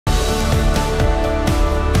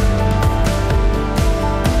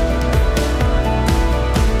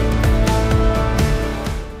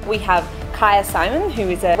we have Kyah Simon, who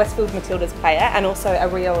is a Westfield Matildas player and also a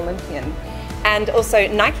Rio Olympian. And also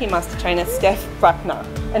Nike master trainer Steph Bruckner,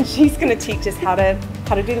 and she's going to teach us how to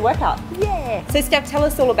do the workout. Yeah. So Steph, tell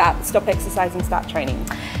us all about Stop Exercising, Start Training.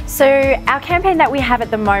 So our campaign that we have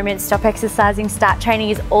at the moment, Stop Exercising, Start Training,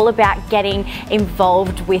 is all about getting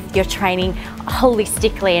involved with your training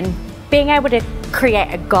holistically and being able to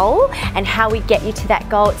create a goal and how we get you to that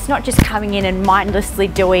goal. It's not just coming in and mindlessly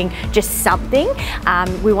doing just something.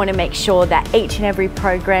 We want to make sure that each and every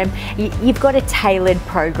program, you've got a tailored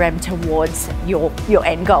program towards your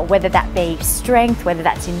end goal, whether that be strength, whether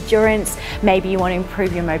that's endurance, maybe you want to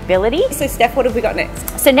improve your mobility. So Steph, what have we got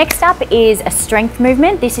next? So next up is a strength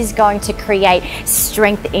movement. This is going to create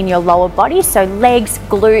strength in your lower body, so legs,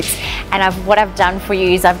 glutes, and what I've done for you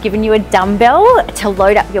is I've given you a dumbbell to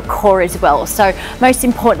load up your core as well. So most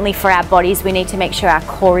importantly for our bodies, we need to make sure our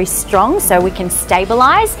core is strong so we can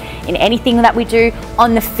stabilize in anything that we do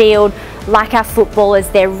on the field. Like our footballers,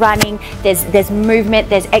 they're running, there's movement,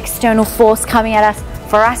 there's external force coming at us.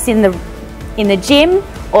 For us in the gym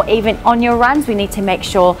or even on your runs, we need to make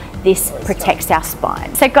sure this protects our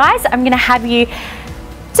spine. So guys, I'm gonna have you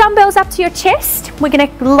dumbbells up to your chest. We're going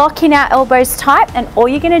to lock in our elbows tight, and all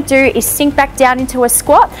you're going to do is sink back down into a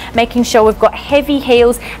squat, making sure we've got heavy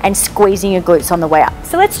heels and squeezing your glutes on the way up.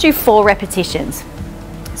 So let's do 4 repetitions.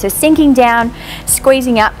 So sinking down,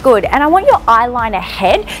 squeezing up, good. And I want your eye line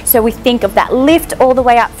ahead, so we think of that lift all the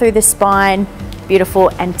way up through the spine,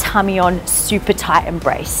 beautiful, and tummy on, super tight and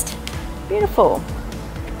braced. Beautiful.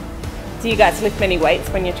 Do you guys lift many weights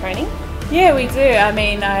when you're training? Yeah, we do. I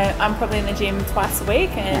mean, I'm probably in the gym twice a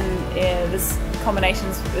week, and there's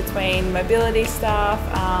combinations between mobility stuff,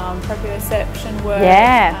 proprioception work,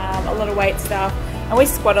 a lot of weight stuff, and we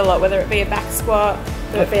squat a lot, whether it be a back squat,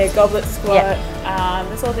 whether it be a goblet squat.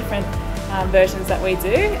 There's all different versions that we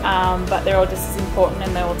do, but they're all just as important,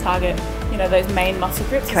 and they all target, you know, those main muscle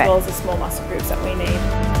groups as well as the small muscle groups that we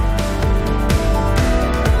need.